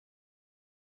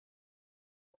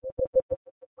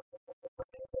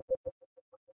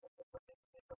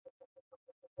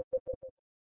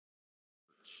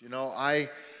You know, I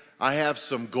have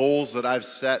some goals that I've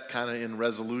set kind of in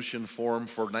resolution form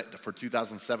for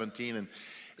 2017,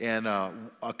 and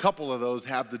a couple of those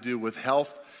have to do with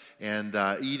health and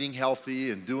eating healthy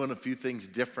and doing a few things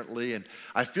differently. And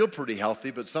I feel pretty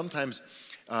healthy, but sometimes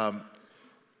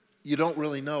you don't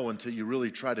really know until you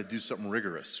really try to do something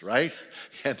rigorous, right?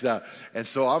 And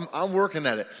so I'm working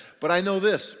at it. But I know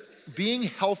this: being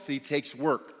healthy takes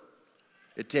work.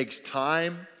 It takes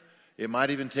time. It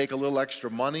might even take a little extra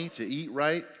money to eat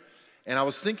right. And I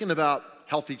was thinking about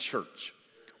healthy church.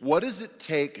 What does it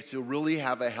take to really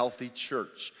have a healthy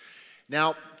church?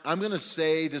 Now, I'm going to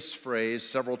say this phrase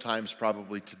several times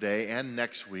probably today and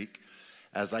next week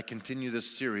as I continue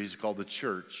this series called The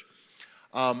Church.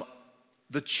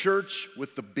 The church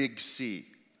with the big C.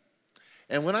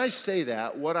 And when I say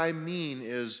that, what I mean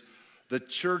is the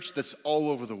church that's all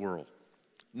over the world.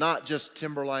 Not just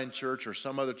Timberline Church or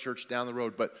some other church down the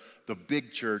road, but the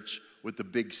big church with the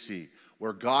big C,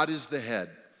 where God is the head.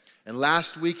 And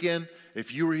last weekend,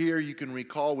 if you were here, you can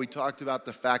recall we talked about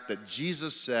the fact that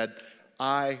Jesus said,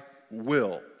 "I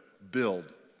will build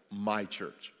my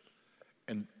church."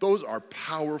 And those are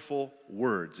powerful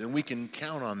words, and we can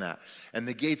count on that. And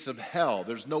the gates of hell,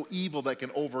 there's no evil that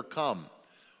can overcome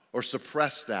or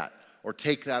suppress that or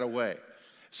take that away.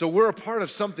 So we're a part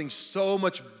of something so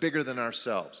much bigger than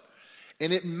ourselves.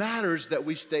 And it matters that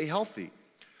we stay healthy.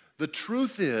 The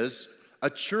truth is, a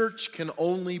church can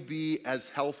only be as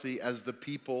healthy as the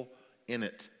people in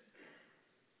it.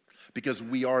 Because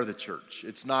we are the church.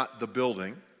 It's not the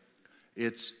building,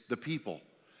 it's the people.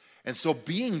 And so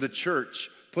being the church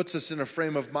puts us in a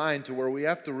frame of mind to where we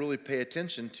have to really pay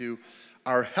attention to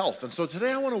our health. And so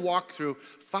today I want to walk through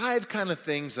 5 kind of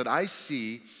things that I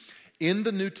see in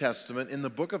the New Testament, in the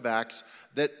book of Acts,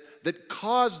 that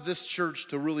caused this church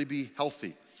to really be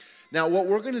healthy. Now, what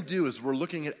we're going to do is we're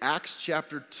looking at Acts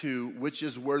chapter 2, which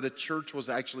is where the church was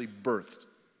actually birthed,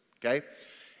 okay?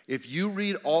 If you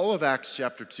read all of Acts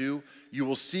chapter 2, you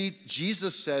will see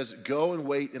Jesus says, "Go and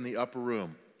wait in the upper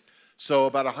room." So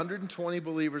about 120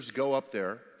 believers go up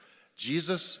there.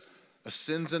 Jesus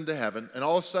ascends into heaven, and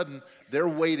all of a sudden, they're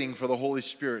waiting for the Holy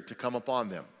Spirit to come upon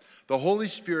them. The Holy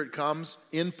Spirit comes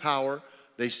in power.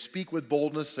 They speak with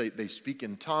boldness. They speak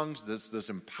in tongues. This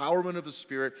empowerment of the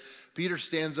Spirit. Peter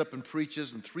stands up and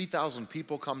preaches, and 3,000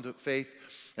 people come to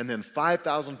faith, and then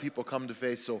 5,000 people come to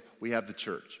faith, so we have the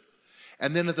church.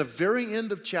 And then at the very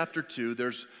end of chapter 2,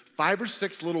 there's 5 or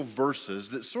 6 little verses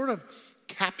that sort of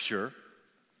capture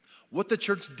what the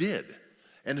church did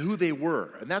and who they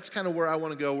were. And that's kind of where I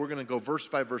want to go. We're going to go verse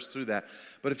by verse through that.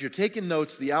 But if you're taking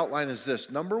notes, the outline is this.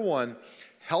 Number 1,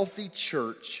 healthy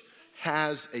church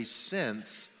has a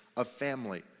sense of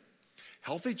family.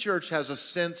 Healthy church has a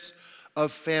sense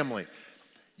of family.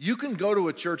 You can go to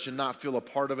a church and not feel a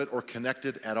part of it or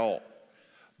connected at all.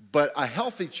 But a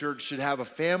healthy church should have a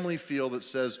family feel that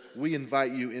says, we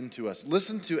invite you into us.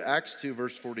 Listen to Acts 2,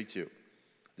 verse 42.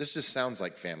 This just sounds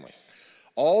like family.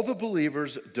 All the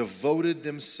believers devoted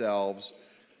themselves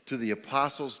to the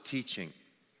apostles' teaching,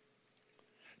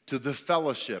 to the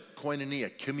fellowship,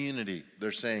 koinonia, community.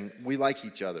 They're saying, we like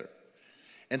each other.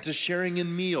 And to sharing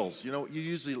in meals. You know, you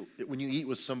usually, when you eat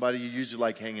with somebody, you usually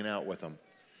like hanging out with them.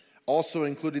 Also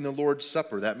including the Lord's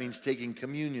Supper. That means taking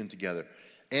communion together.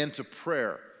 And to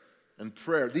prayer. And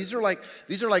prayer. These are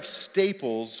like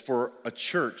staples for a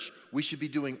church. We should be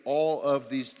doing all of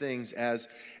these things as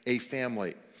a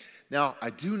family. Now, I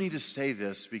do need to say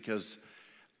this because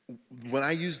when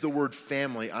I use the word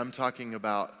family, I'm talking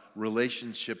about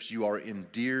relationships you are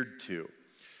endeared to.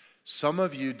 Some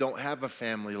of you don't have a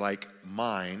family like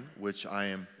mine, which I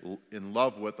am in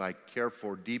love with, I care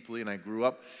for deeply, and I grew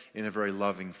up in a very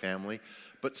loving family.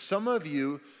 But some of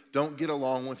you don't get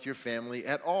along with your family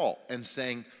at all. And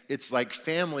saying it's like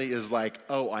family is like,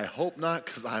 oh, I hope not,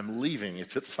 because I'm leaving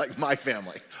if it's like my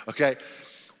family, okay?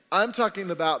 I'm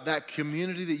talking about that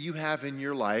community that you have in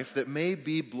your life that may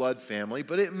be blood family,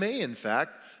 but it may, in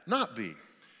fact, not be.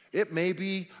 It may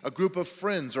be a group of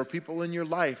friends or people in your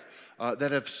life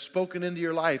that have spoken into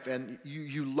your life, and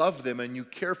you love them and you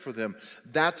care for them.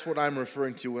 That's what I'm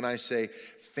referring to when I say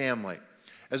family.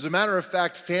 As a matter of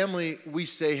fact, family, we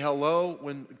say hello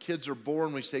when kids are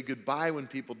born. We say goodbye when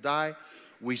people die.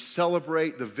 We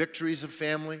celebrate the victories of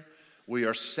family. We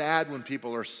are sad when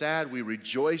people are sad. We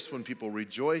rejoice when people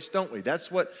rejoice, don't we?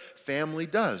 That's what family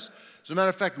does. As a matter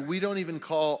of fact, we don't even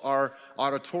call our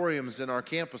auditoriums in our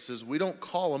campuses, we don't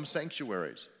call them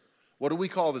sanctuaries. What do we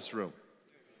call this room?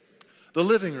 The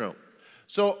living room.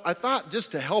 So I thought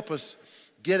just to help us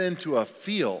get into a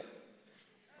feel,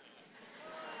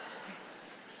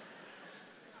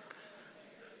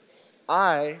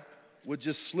 I would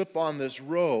just slip on this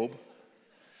robe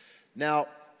Now,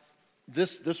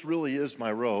 this really is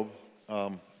my robe,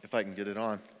 if I can get it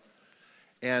on.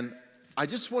 And I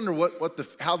just wonder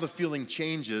how the feeling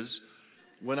changes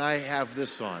when I have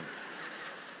this on.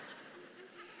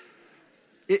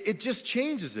 It just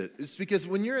changes it. It's because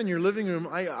when you're in your living room,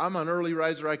 I'm an early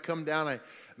riser. I come down, I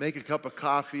make a cup of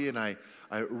coffee, and I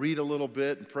read a little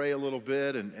bit and pray a little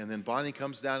bit, and then Bonnie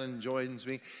comes down and joins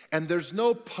me. And there's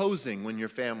no posing when you're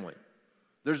family.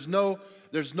 There's no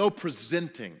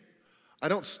presenting. I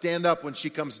don't stand up when she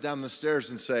comes down the stairs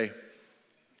and say,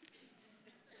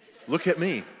 "Look at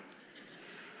me."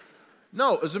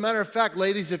 No, as a matter of fact,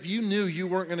 ladies, if you knew you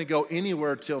weren't going to go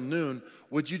anywhere till noon,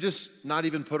 would you just not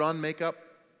even put on makeup?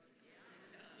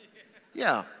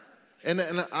 Yeah. And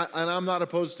I'm not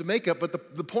opposed to makeup, but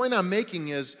the point I'm making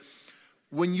is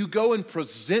when you go and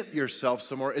present yourself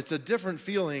somewhere, it's a different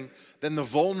feeling than the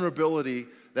vulnerability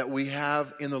that we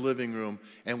have in the living room,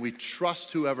 and we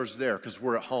trust whoever's there because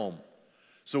we're at home.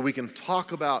 So we can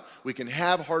we can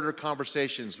have harder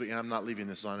conversations. I'm not leaving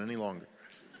this on any longer.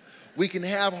 We can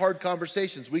have hard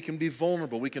conversations. We can be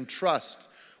vulnerable. We can trust.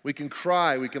 We can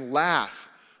cry. We can laugh.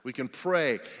 We can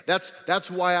pray. That's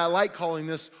why I like calling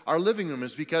this our living room,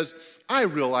 is because I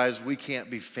realize we can't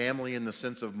be family in the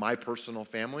sense of my personal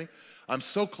family. I'm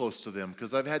so close to them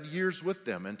because I've had years with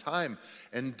them and time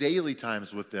and daily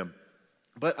times with them.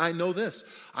 But I know this.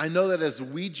 I know that as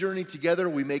we journey together,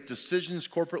 we make decisions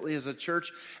corporately as a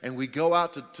church, and we go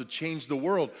out to change the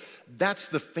world. That's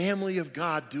the family of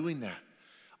God doing that.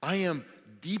 I am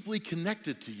deeply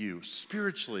connected to you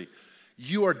spiritually.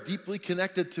 You are deeply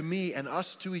connected to me and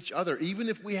us to each other, even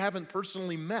if we haven't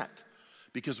personally met,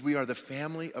 because we are the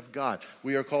family of God.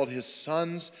 We are called his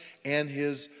sons and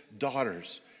his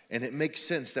daughters. And it makes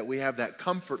sense that we have that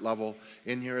comfort level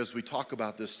in here as we talk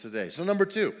about this today. So number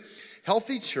 2,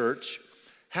 healthy church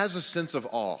has a sense of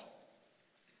awe.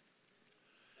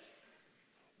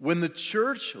 When the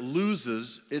church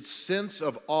loses its sense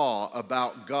of awe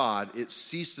about God, it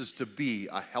ceases to be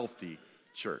a healthy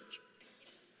church.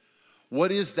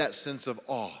 What is that sense of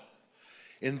awe?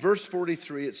 In verse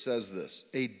 43, it says this: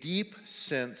 "A deep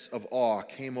sense of awe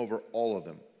came over all of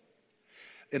them.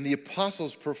 And the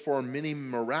apostles performed many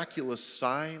miraculous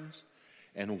signs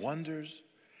and wonders.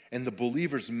 And the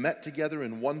believers met together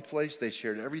in one place. They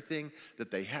shared everything that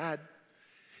they had."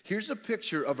 Here's a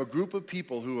picture of a group of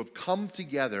people who have come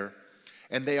together,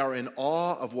 and they are in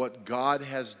awe of what God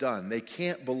has done. They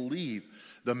can't believe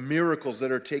the miracles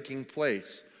that are taking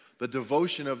place, the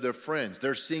devotion of their friends.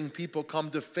 They're seeing people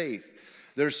come to faith.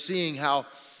 They're seeing how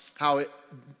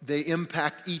they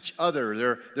impact each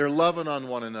other. They're loving on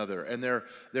one another, and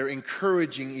they're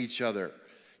encouraging each other.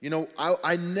 You know,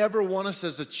 I never want us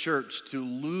as a church to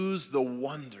lose the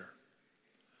wonder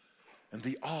and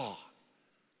the awe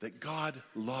that God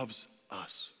loves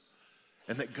us,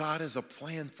 and that God has a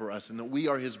plan for us, and that we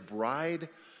are his bride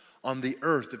on the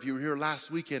earth. If you were here last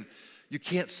weekend, you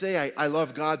can't say, I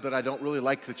love God, but I don't really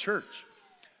like the church,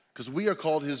 because we are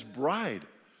called his bride.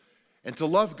 And to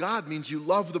love God means you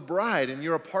love the bride, and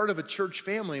you're a part of a church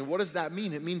family. And what does that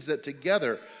mean? It means that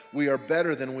together we are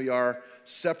better than we are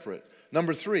separate.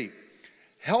 Number 3,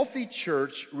 healthy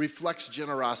church reflects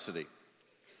generosity.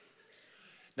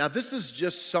 Now, this is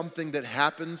just something that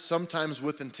happens sometimes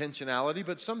with intentionality,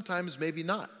 but sometimes maybe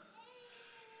not.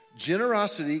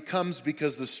 Generosity comes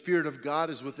because the Spirit of God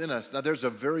is within us. Now, there's a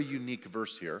very unique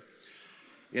verse here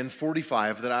in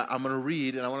 45 that I'm going to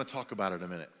read, and I want to talk about it in a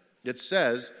minute. It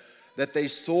says that they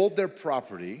sold their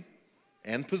property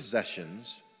and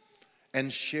possessions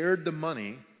and shared the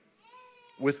money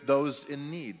with those in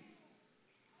need.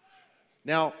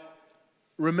 Now,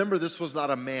 remember, this was not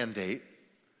a mandate.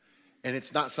 And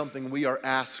it's not something we are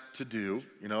asked to do,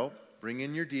 bring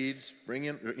in your deeds,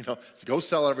 go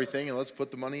sell everything and let's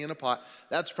put the money in a pot.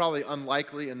 That's probably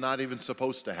unlikely and not even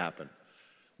supposed to happen.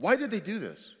 Why did they do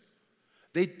this?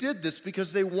 They did this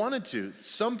because they wanted to.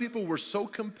 Some people were so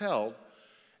compelled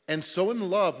and so in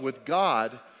love with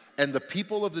God and the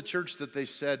people of the church that they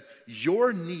said,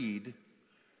 your need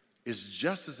is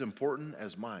just as important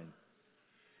as mine.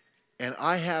 And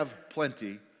I have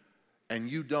plenty and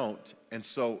you don't, and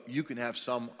so you can have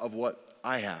some of what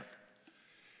I have.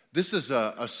 This is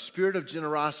a spirit of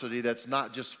generosity that's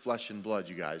not just flesh and blood,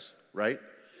 you guys, right?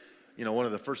 One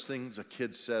of the first things a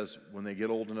kid says when they get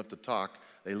old enough to talk,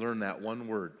 they learn that one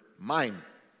word, mine.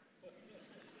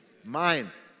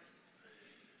 Mine.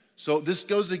 So this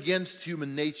goes against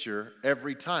human nature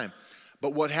every time.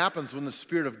 But what happens when the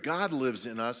Spirit of God lives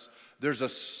in us, there's a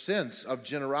sense of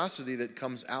generosity that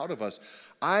comes out of us.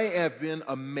 I have been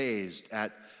amazed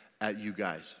at you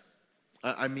guys.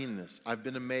 I mean this. I've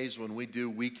been amazed when we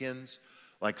do weekends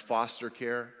like foster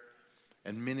care,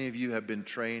 And many of you have been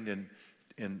trained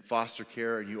in foster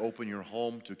care, and you open your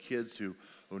home to kids who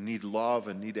need love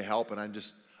and need help, and I'm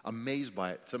just amazed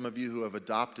by it. Some of you who have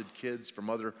adopted kids from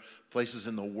other places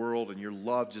in the world, and your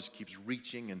love just keeps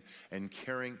reaching and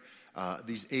caring.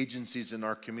 These agencies in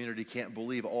our community can't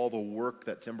believe all the work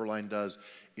that Timberline does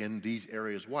in these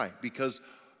areas. Why? Because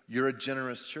you're a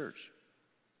generous church.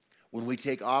 When we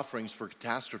take offerings for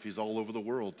catastrophes all over the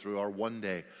world through our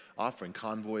one-day offering,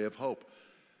 Convoy of Hope,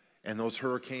 and those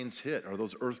hurricanes hit or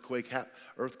those earthquakes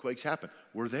happen,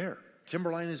 we're there.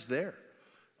 Timberline is there,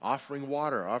 offering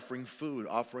water, offering food,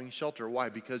 offering shelter. Why?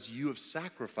 Because you have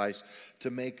sacrificed to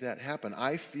make that happen.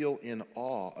 I feel in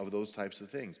awe of those types of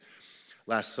things.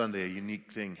 Last Sunday, a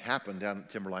unique thing happened down at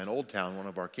Timberline Old Town, one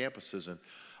of our campuses, and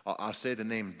I'll say the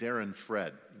name Darren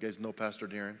Fred. You guys know Pastor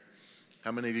Darren?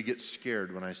 How many of you get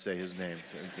scared when I say his name?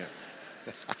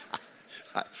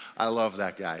 I love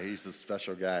that guy. He's a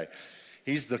special guy.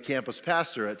 He's the campus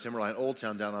pastor at Timberline Old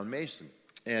Town down on Mason.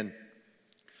 And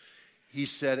he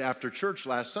said after church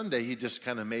last Sunday, he just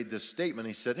kind of made this statement.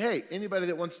 He said, hey, anybody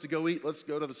that wants to go eat, let's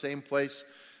go to the same place,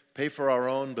 pay for our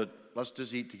own, but let's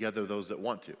just eat together, those that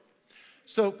want to.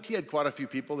 So he had quite a few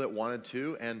people that wanted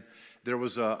to, and there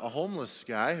was a homeless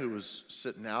guy who was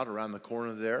sitting out around the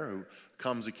corner there who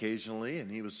comes occasionally,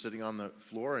 and he was sitting on the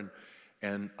floor,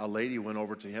 and a lady went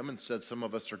over to him and said, some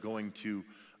of us are going to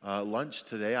lunch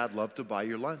today. I'd love to buy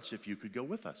your lunch if you could go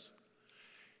with us.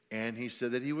 And he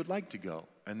said that he would like to go.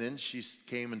 And then she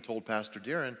came and told Pastor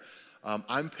Darren,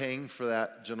 I'm paying for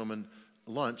that gentleman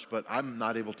lunch, but I'm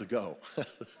not able to go.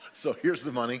 So here's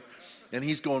the money, and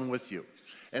he's going with you.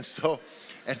 And so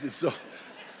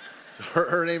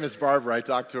her name is Barbara. I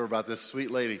talked to her about this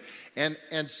sweet lady. And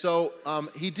so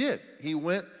he did. He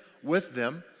went with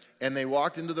them, and they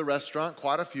walked into the restaurant,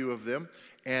 quite a few of them.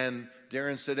 And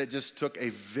Darren said it just took a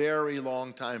very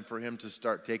long time for him to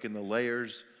start taking the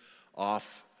layers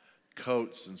off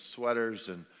coats and sweaters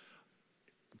and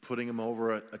putting them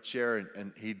over a chair,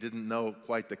 and he didn't know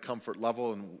quite the comfort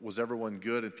level, and was everyone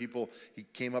good? And he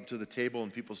came up to the table,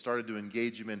 and people started to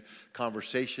engage him in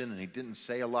conversation, and he didn't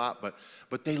say a lot,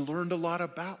 but they learned a lot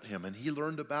about him, and he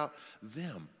learned about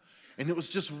them. And it was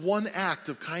just one act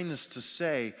of kindness to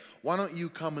say, why don't you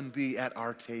come and be at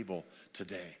our table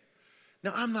today?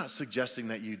 Now, I'm not suggesting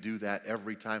that you do that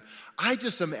every time. I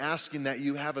just am asking that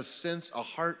you have a sense, a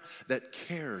heart that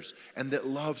cares and that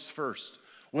loves first.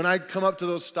 When I come up to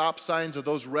those stop signs or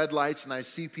those red lights and I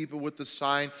see people with the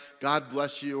sign, God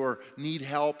bless you, or need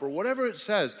help, or whatever it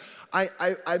says, I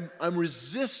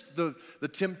resist the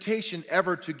temptation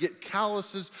ever to get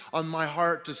calluses on my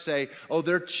heart to say, oh,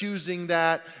 they're choosing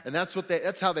that, and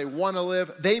that's how they want to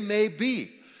live. They may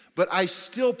be, but I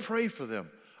still pray for them.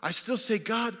 I still say,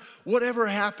 God, whatever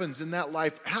happens in that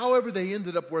life, however they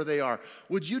ended up where they are,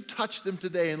 would you touch them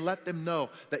today and let them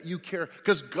know that you care?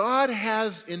 Because God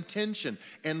has intention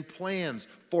and plans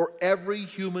for every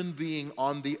human being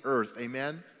on the earth.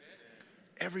 Amen?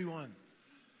 Everyone.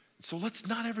 So let's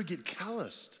not ever get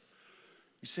calloused.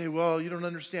 You say, well, you don't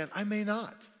understand. I may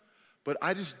not. But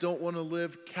I just don't want to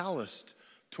live calloused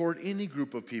toward any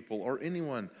group of people or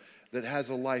anyone that has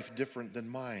a life different than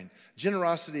mine.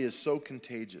 Generosity is so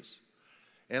contagious.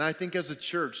 And I think as a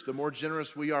church, the more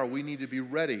generous we are, we need to be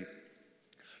ready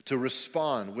to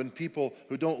respond when people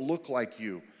who don't look like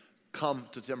you come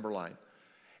to Timberline.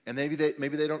 And maybe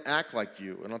they don't act like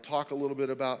you. And I'll talk a little bit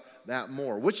about that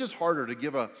more. Which is harder, to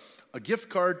give a gift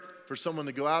card for someone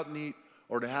to go out and eat,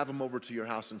 or to have them over to your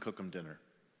house and cook them dinner?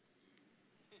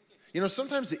 You know,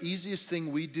 sometimes the easiest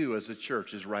thing we do as a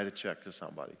church is write a check to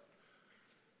somebody.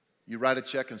 You write a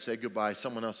check and say goodbye,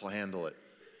 someone else will handle it.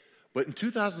 But in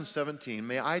 2017,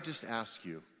 may I just ask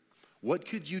you, what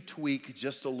could you tweak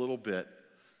just a little bit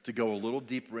to go a little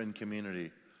deeper in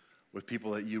community with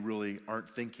people that you really aren't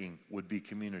thinking would be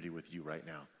community with you right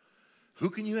now? Who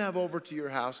can you have over to your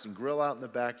house and grill out in the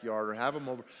backyard, or have them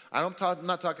over? I'm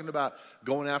not talking about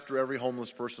going after every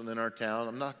homeless person in our town.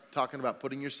 I'm not talking about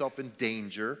putting yourself in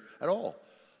danger at all.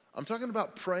 I'm talking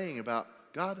about praying about,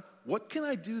 God, what can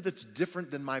I do that's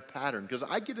different than my pattern? Because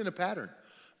I get in a pattern.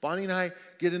 Bonnie and I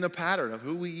get in a pattern of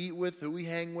who we eat with, who we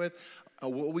hang with,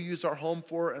 what we use our home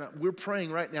for. And we're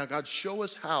praying right now, God, show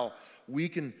us how we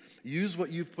can use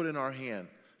what you've put in our hand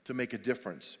to make a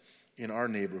difference in our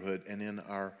neighborhood and in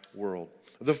our world.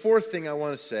 The fourth thing I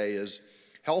want to say is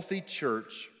healthy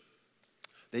church,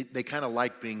 they kind of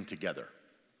like being together.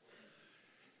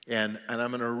 And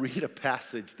I'm going to read a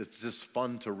passage that's just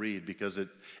fun to read because it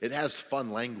has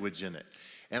fun language in it.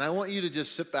 And I want you to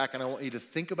just sit back and I want you to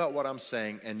think about what I'm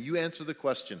saying, and you answer the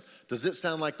question, does it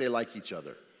sound like they like each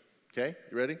other? Okay,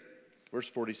 you ready? Verse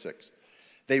 46.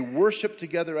 They worship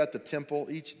together at the temple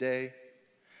each day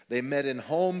They met in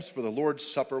homes for the Lord's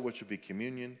Supper, which would be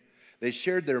communion. They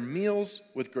shared their meals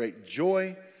with great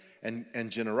joy and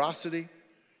generosity,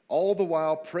 all the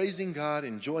while praising God,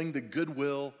 enjoying the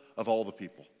goodwill of all the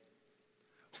people.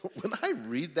 When I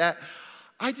read that,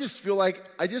 I just feel like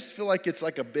it's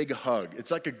like a big hug.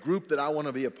 It's like a group that I want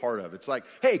to be a part of. It's like,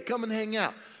 hey, come and hang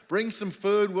out. Bring some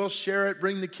food. We'll share it.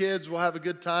 Bring the kids. We'll have a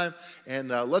good time.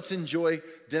 And let's enjoy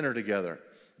dinner together.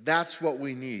 That's what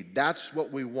we need. That's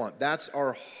what we want. That's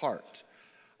our heart.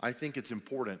 I think it's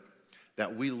important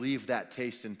that we leave that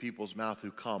taste in people's mouth who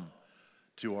come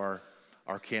to our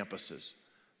campuses.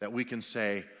 That we can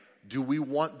say, do we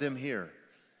want them here?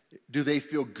 Do they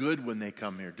feel good when they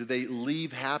come here? Do they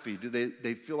leave happy? Do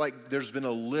they feel like there's been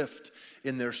a lift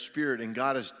in their spirit and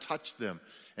God has touched them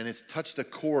and it's touched a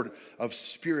chord of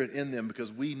spirit in them,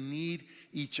 because we need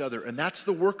each other. And that's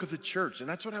the work of the church. And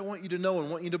that's what I want you to know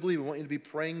and want you to believe and want you to be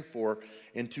praying for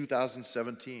in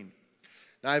 2017.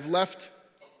 Now, I've left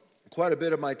quite a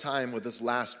bit of my time with this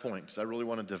last point because I really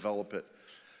want to develop it.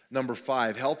 Number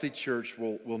 5, healthy church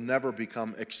will never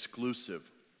become exclusive.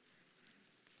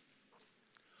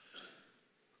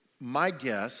 My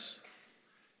guess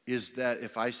is that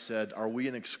if I said, are we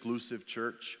an exclusive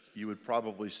church, you would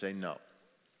probably say no.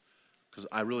 Because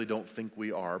I really don't think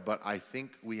we are, but I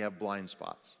think we have blind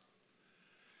spots.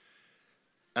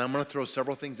 And I'm going to throw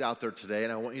several things out there today,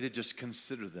 and I want you to just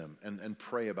consider them and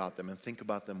pray about them and think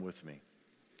about them with me.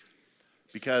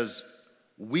 Because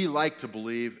we like to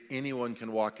believe anyone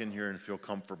can walk in here and feel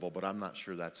comfortable, but I'm not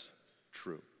sure that's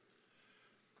true.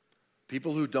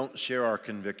 People who don't share our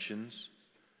convictions,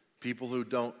 people who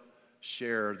don't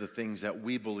share the things that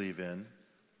we believe in,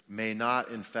 may not,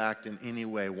 in fact, in any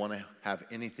way want to have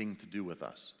anything to do with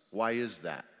us. Why is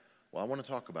that? Well, I want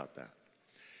to talk about that.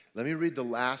 Let me read the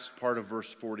last part of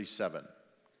verse 47.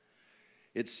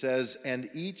 It says, "And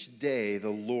each day the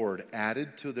Lord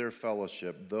added to their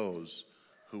fellowship those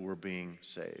who were being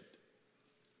saved."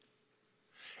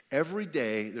 Every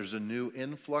day there's a new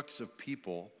influx of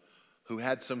people who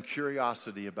had some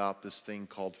curiosity about this thing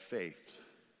called faith.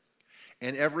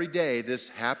 And every day, this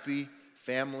happy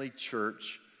family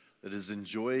church that is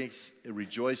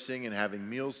rejoicing and having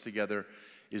meals together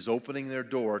is opening their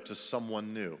door to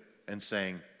someone new and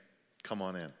saying, come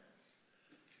on in.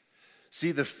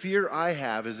 See, the fear I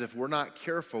have is if we're not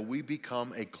careful, we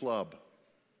become a club.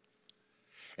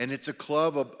 And it's a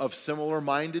club of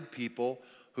similar-minded people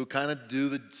who kind of do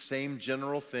the same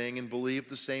general thing and believe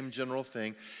the same general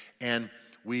thing. And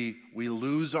we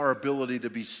lose our ability to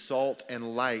be salt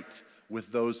and light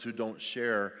with those who don't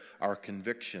share our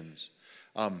convictions.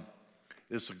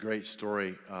 This is a great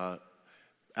story.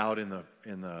 Out in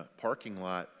the parking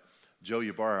lot, Joe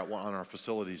Ybarra on our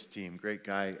facilities team, great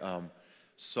guy,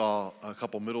 saw a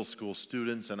couple middle school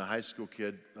students and a high school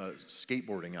kid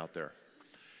skateboarding out there.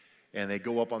 And they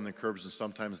go up on the curbs and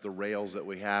sometimes the rails that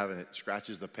we have, and it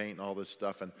scratches the paint and all this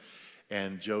stuff.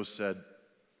 And Joe said,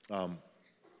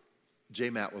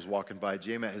 J-Matt was walking by.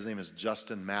 J-Matt, his name is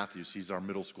Justin Matthews. He's our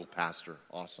middle school pastor.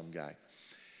 Awesome guy.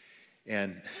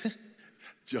 And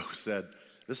Joe said,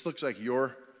 this looks like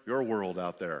your world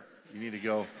out there. You need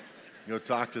to go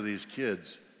talk to these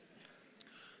kids.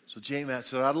 So J-Matt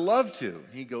said, I'd love to.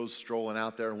 He goes strolling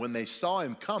out there. And when they saw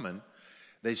him coming,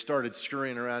 they started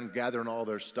scurrying around, gathering all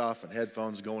their stuff and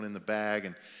headphones going in the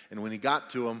bag. And when he got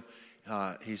to them,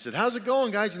 he said, how's it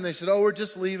going, guys? And they said, we're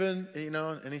just leaving,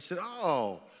 And he said,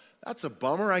 that's a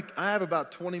bummer. I have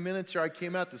about 20 minutes here. I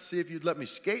came out to see if you'd let me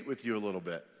skate with you a little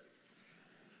bit.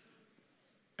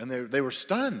 And they were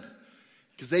stunned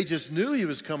because they just knew he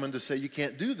was coming to say, you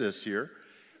can't do this here.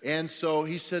 And so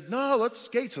he said, no, let's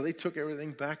skate. So they took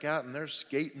everything back out and they're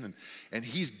skating. And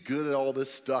he's good at all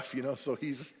this stuff, so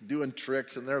he's doing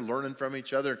tricks and they're learning from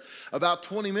each other. About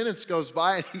 20 minutes goes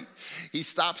by and he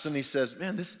stops and he says,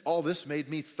 man, all this made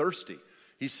me thirsty.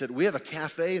 He said, we have a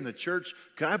cafe in the church.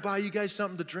 Can I buy you guys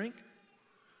something to drink?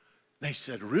 They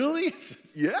said, really? He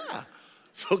said, yeah.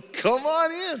 So come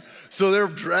on in. So they're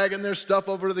dragging their stuff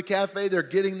over to the cafe. They're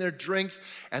getting their drinks.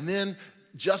 And then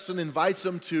Justin invites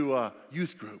them to a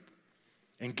youth group.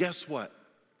 And guess what?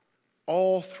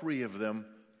 All 3 of them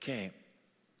came.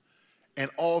 And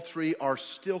all 3 are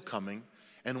still coming.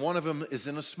 And one of them is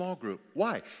in a small group.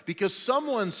 Why? Because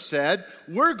someone said,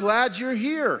 we're glad you're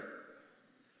here.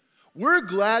 We're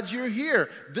glad you're here.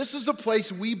 This is a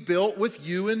place we built with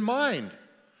you in mind.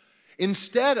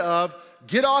 Instead of,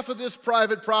 get off of this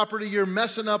private property, you're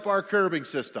messing up our curbing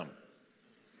system.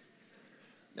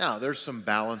 Now, there's some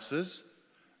balances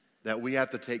that we have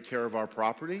to take care of our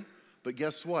property, but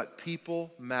guess what?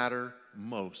 People matter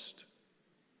most.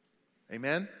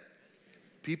 Amen?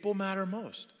 People matter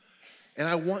most. And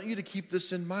I want you to keep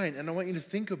this in mind, and I want you to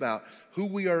think about who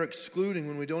we are excluding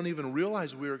when we don't even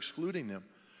realize we are excluding them.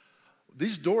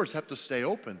 These doors have to stay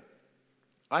open.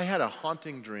 I had a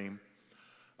haunting dream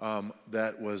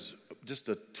that was just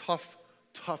a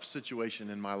tough situation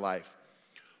in my life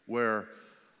where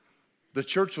the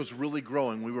church was really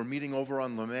growing. We were meeting over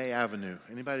on LeMay Avenue.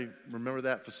 Anybody remember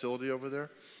that facility over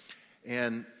there?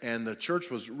 And the church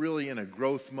was really in a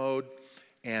growth mode,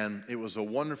 and it was a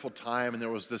wonderful time. And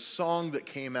there was this song that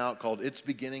came out called "It's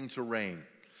Beginning to Rain."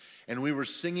 And we were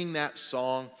singing that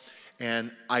song,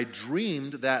 and I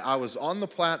dreamed that I was on the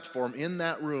platform in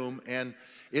that room, and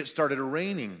it started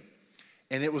raining.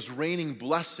 And it was raining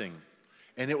blessing.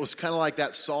 And it was kind of like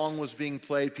that song was being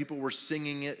played. People were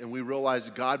singing it, and we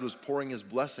realized God was pouring his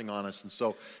blessing on us. And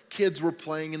so kids were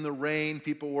playing in the rain.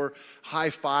 People were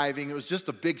high-fiving. It was just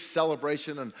a big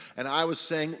celebration. And I was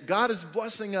saying, God is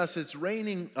blessing us. It's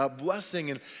raining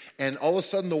blessing. And all of a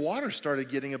sudden, the water started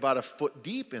getting about a foot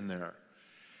deep in there.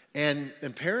 And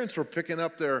parents were picking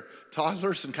up their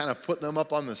toddlers and kind of putting them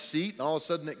up on the seat. And all of a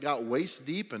sudden, it got waist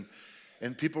deep.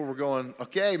 And people were going,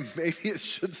 okay, maybe it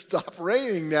should stop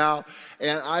raining now.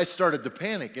 And I started to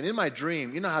panic. And in my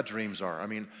dream, you know how dreams are. I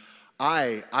mean,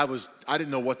 I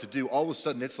didn't know what to do. All of a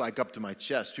sudden, it's like up to my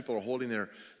chest. People are holding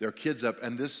their kids up.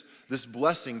 And this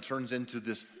blessing turns into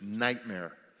this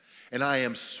nightmare. And I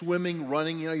am swimming,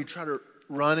 running. You know, you try to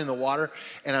run in the water.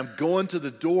 And I'm going to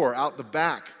the door out the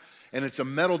back. And it's a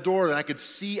metal door that I could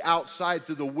see outside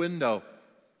through the window.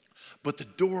 But the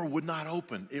door would not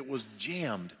open. It was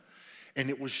jammed. And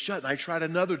it was shut. And I tried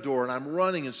another door, and I'm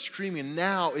running and screaming.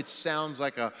 Now it sounds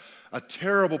like a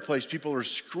terrible place. People are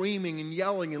screaming and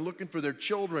yelling and looking for their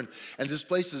children. And this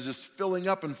place is just filling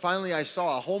up. And finally I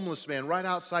saw a homeless man right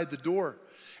outside the door.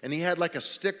 And he had like a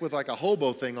stick with like a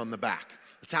hobo thing on the back.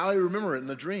 That's how I remember it in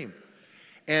the dream.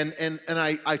 And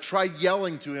I tried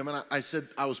yelling to him, and I said,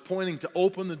 I was pointing to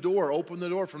open the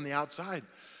door from the outside.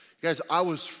 Guys, I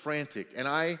was frantic,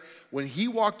 and when he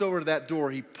walked over to that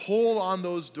door, he pulled on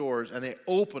those doors, and they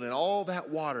opened, and all that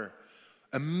water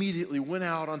immediately went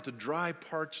out onto dry,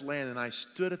 parched land, and I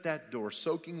stood at that door,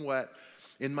 soaking wet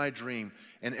in my dream,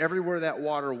 and everywhere that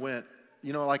water went,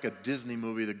 you know, like a Disney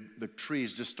movie, the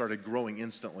trees just started growing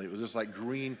instantly. It was just like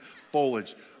green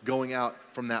foliage going out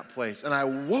from that place, and I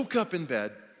woke up in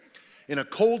bed in a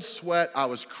cold sweat. I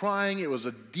was crying.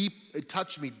 It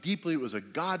touched me deeply. It was a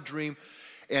God dream.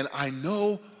 And I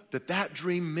know that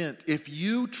dream meant if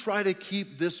you try to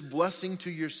keep this blessing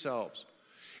to yourselves,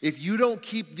 if you don't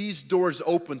keep these doors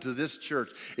open to this church,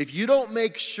 if you don't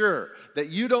make sure that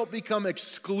you don't become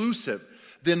exclusive,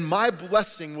 then my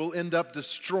blessing will end up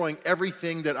destroying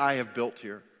everything that I have built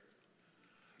here.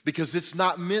 Because it's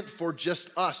not meant for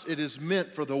just us. It is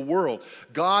meant for the world.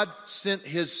 God sent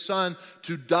his son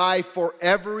to die for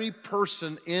every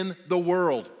person in the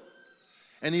world.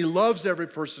 And he loves every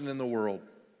person in the world.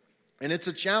 And it's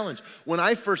a challenge. When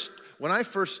I first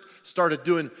started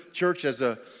doing church as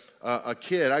a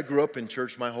kid, I grew up in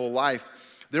church my whole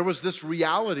life. There was this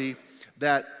reality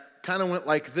that kind of went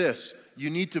like this. You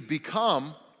need to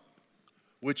become,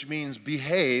 which means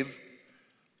behave.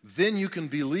 Then you can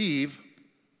believe.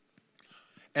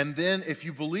 And then if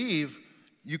you believe,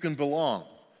 you can belong.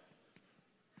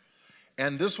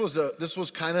 And this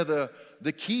was kind of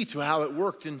the key to how it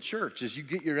worked in church. Is you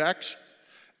get your act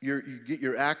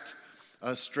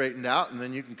straightened out, and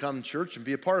then you can come to church and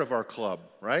be a part of our club,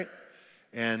 right?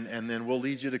 And then we'll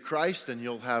lead you to Christ, and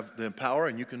you'll have the power,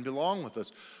 and you can belong with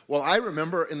us. Well, I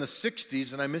remember in the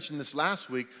 60s, and I mentioned this last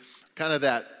week, kind of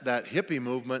that hippie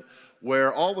movement,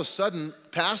 where all of a sudden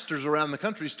pastors around the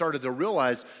country started to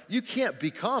realize you can't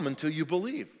become until you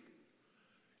believe.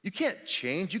 You can't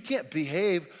change. You can't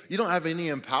behave. You don't have any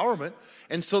empowerment.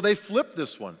 And so they flipped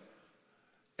this one.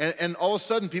 And all of a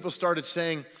sudden people started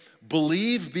saying,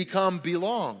 believe, become,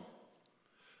 belong.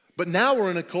 But now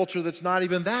we're in a culture that's not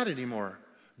even that anymore.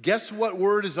 Guess what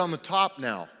word is on the top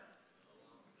now?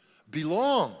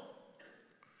 Belong.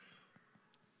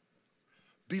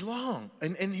 Belong.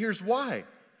 And here's why.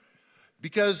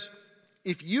 Because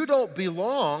if you don't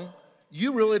belong,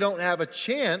 you really don't have a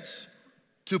chance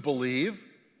to believe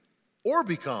or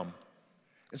become.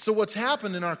 And so what's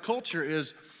happened in our culture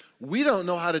is we don't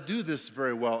know how to do this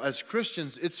very well. As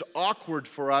Christians, it's awkward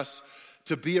for us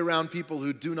to be around people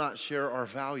who do not share our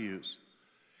values.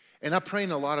 And I'm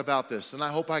praying a lot about this, and I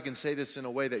hope I can say this in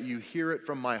a way that you hear it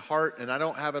from my heart, and I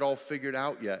don't have it all figured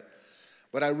out yet.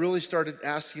 But I really started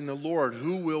asking the Lord,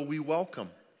 who will we welcome?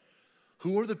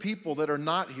 Who are the people that are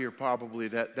not here probably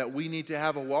that we need to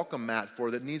have a welcome mat for,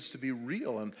 that needs to be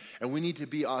real, and we need to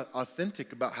be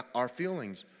authentic about our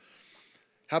feelings?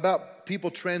 How about people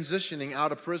transitioning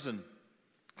out of prison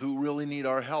who really need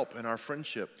our help and our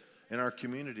friendship in our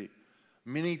community.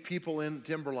 Many people in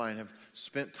Timberline have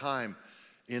spent time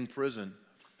in prison,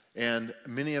 and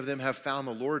many of them have found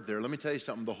the Lord there. Let me tell you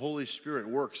something. The Holy Spirit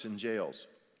works in jails.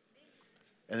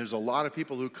 And there's a lot of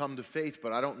people who come to faith,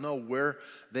 but I don't know where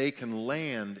they can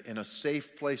land in a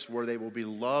safe place where they will be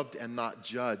loved and not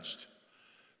judged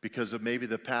because of maybe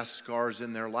the past scars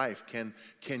in their life. Can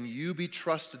you be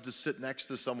trusted to sit next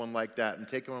to someone like that and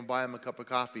take them and buy them a cup of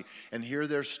coffee and hear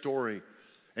their story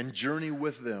and journey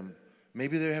with them?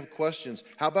 Maybe they have questions.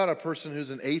 How about a person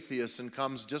who's an atheist and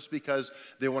comes just because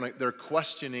they're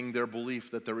questioning their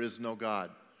belief that there is no God?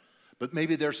 But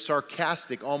maybe they're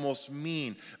sarcastic, almost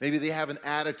mean. Maybe they have an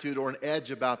attitude or an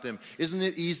edge about them. Isn't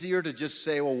it easier to just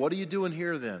say, well, what are you doing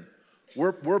here then?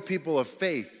 We're people of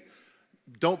faith.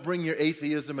 Don't bring your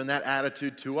atheism and that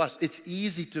attitude to us. It's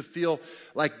easy to feel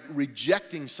like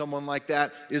rejecting someone like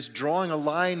that is drawing a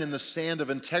line in the sand of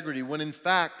integrity, when in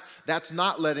fact, that's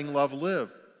not letting love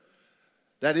live.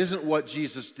 That isn't what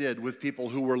Jesus did with people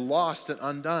who were lost and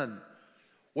undone.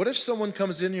 What if someone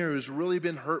comes in here who's really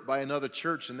been hurt by another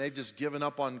church and they've just given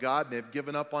up on God and they've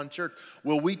given up on church?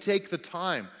 Will we take the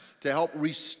time to help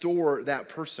restore that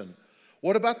person?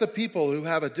 What about the people who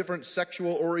have a different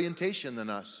sexual orientation than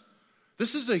us?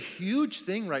 This is a huge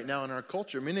thing right now in our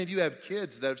culture. Many of you have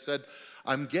kids that have said,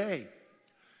 I'm gay.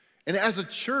 And as a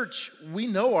church, we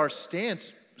know our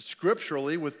stance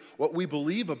scripturally with what we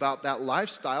believe about that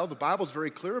lifestyle. The Bible's very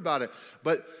clear about it.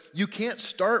 But you can't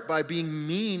start by being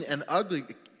mean and ugly.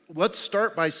 Let's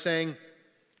start by saying,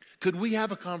 could we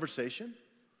have a conversation?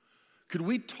 Could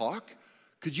we talk?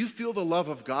 Could you feel the love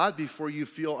of God before you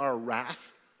feel our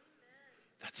wrath?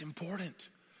 That's important.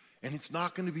 And it's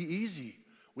not going to be easy.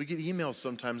 We get emails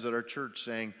sometimes at our church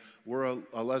saying, we're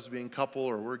a lesbian couple,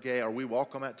 or we're gay, are we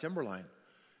welcome at Timberline?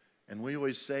 And we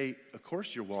always say, of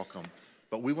course you're welcome.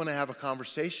 But we want to have a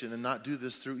conversation and not do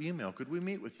this through email. Could we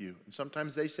meet with you? And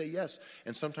sometimes they say yes,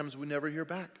 and sometimes we never hear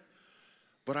back.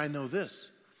 But I know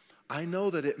this. I know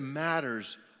that it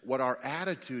matters what our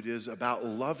attitude is about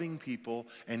loving people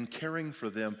and caring for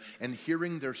them and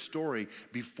hearing their story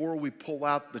before we pull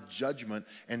out the judgment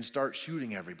and start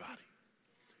shooting everybody.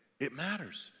 It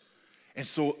matters. And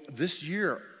so this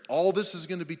year, all this is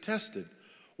going to be tested.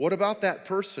 What about that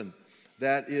person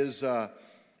that is a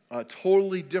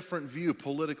totally different view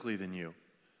politically than you?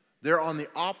 They're on the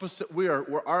opposite.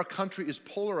 Where our country is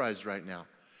polarized right now.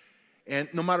 And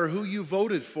no matter who you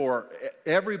voted for,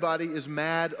 everybody is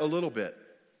mad a little bit.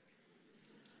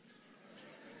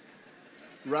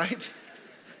 Right?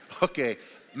 Okay,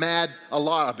 mad a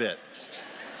lot of bit.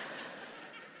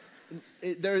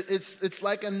 It's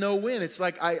like a no-win. It's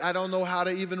like I don't know how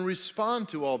to even respond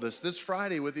to all this. This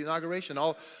Friday with the inauguration,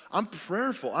 I'm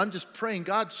prayerful. I'm just praying,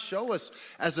 God, show us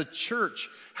as a church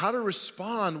how to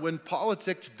respond when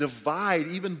politics divide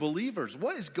even believers.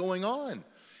 What is going on?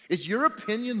 Is your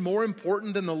opinion more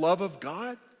important than the love of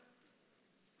God?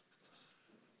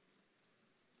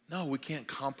 No, we can't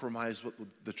compromise with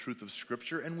the truth of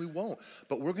Scripture, and we won't.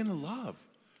 But we're going to love.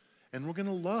 And we're going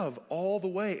to love all the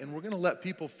way. And we're going to let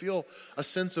people feel a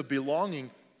sense of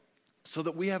belonging so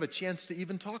that we have a chance to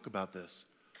even talk about this.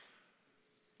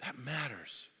 That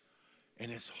matters.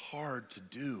 And it's hard to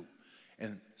do.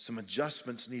 And some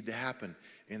adjustments need to happen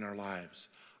in our lives.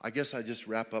 I guess I just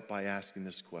wrap up by asking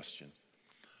this question.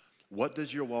 What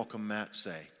does your welcome mat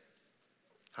say?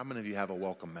 How many of you have a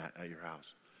welcome mat at your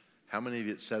house? How many of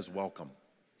you it says welcome?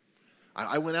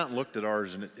 I went out and looked at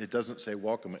ours, and it doesn't say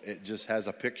welcome. It just has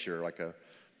a picture, like a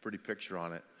pretty picture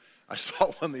on it. I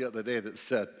saw one the other day that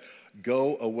said,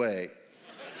 go away.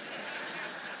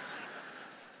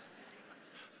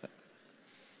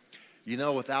 You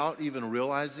know, without even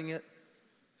realizing it,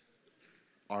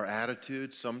 our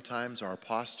attitude sometimes, our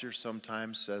posture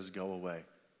sometimes says go away.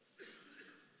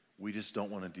 We just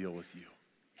don't want to deal with you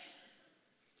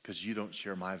because you don't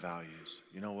share my values.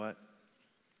 You know what?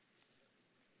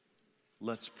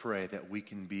 Let's pray that we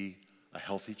can be a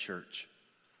healthy church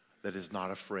that is not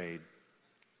afraid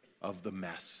of the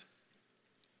mess.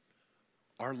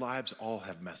 Our lives all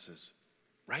have messes,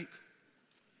 right?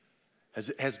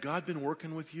 Has God been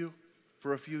working with you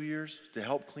for a few years to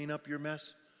help clean up your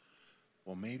mess?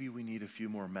 Well, maybe we need a few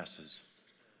more messes,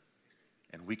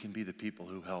 and we can be the people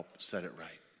who help set it right.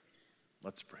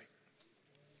 Let's pray.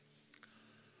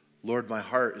 Lord, my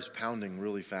heart is pounding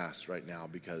really fast right now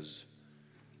because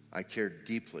I care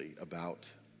deeply about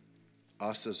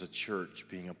us as a church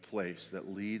being a place that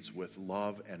leads with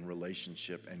love and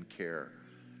relationship and care,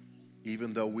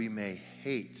 even though we may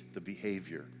hate the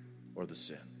behavior or the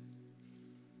sin.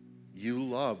 You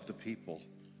love the people,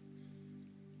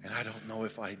 and I don't know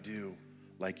if I do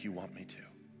like you want me to.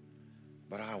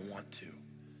 but I want to.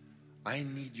 I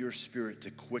need your Spirit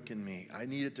to quicken me. I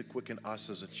need it to quicken us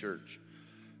as a church.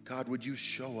 God, would you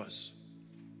show us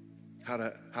how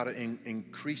to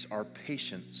increase our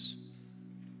patience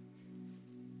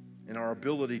and our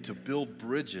ability to build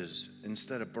bridges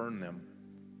instead of burn them.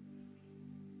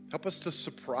 Help us to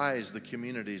surprise the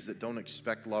communities that don't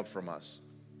expect love from us.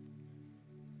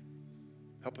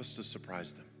 Help us to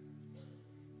surprise them,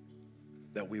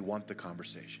 that we want the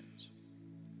conversations.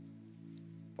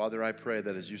 Father, I pray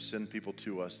that as you send people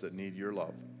to us that need your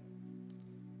love,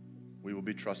 we will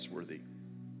be trustworthy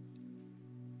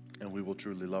and we will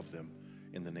truly love them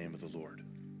in the name of the Lord.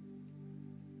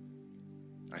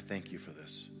 I thank you for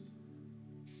this.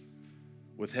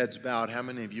 With heads bowed, how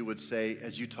many of you would say,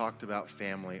 as you talked about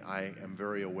family, I am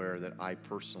very aware that I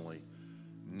personally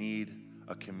need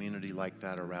a community like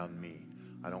that around me.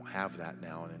 I don't have that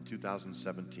now, and in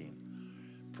 2017,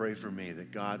 pray for me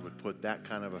that God would put that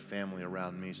kind of a family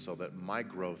around me so that my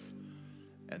growth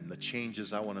and the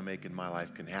changes I want to make in my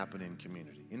life can happen in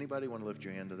community. Anybody want to lift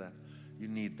your hand to that? You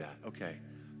need that. Okay.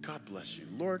 God bless you.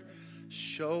 Lord,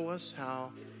 show us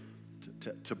how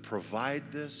to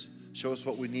provide this. Show us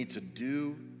what we need to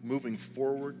do moving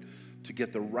forward to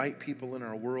get the right people in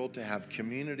our world, to have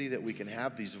community that we can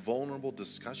have these vulnerable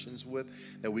discussions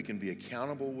with, that we can be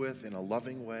accountable with in a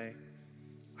loving way.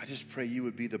 I just pray you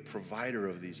would be the provider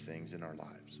of these things in our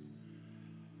lives.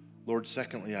 Lord,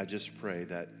 secondly, I just pray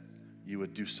that you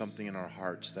would do something in our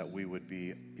hearts that we would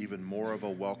be even more of a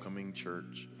welcoming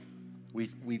church.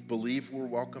 We believe we're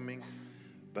welcoming,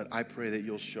 but I pray that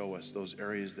you'll show us those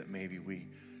areas that maybe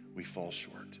we fall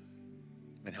short.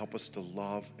 And help us to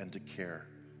love and to care.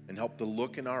 And help the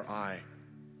look in our eye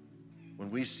when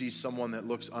we see someone that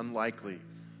looks unlikely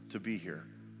to be here.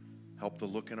 Help the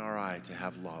look in our eye to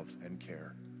have love and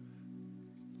care.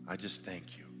 I just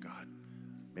thank you, God.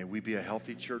 May we be a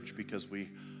healthy church because we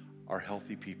are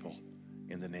healthy people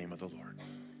in the name of the Lord.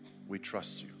 We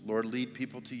trust you. Lord, lead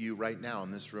people to you right now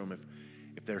in this room.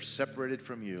 If they're separated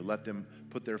from you, let them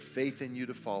put their faith in you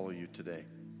to follow you today.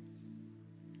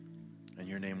 In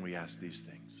your name we ask these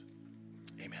things.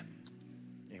 Amen.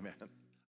 Amen.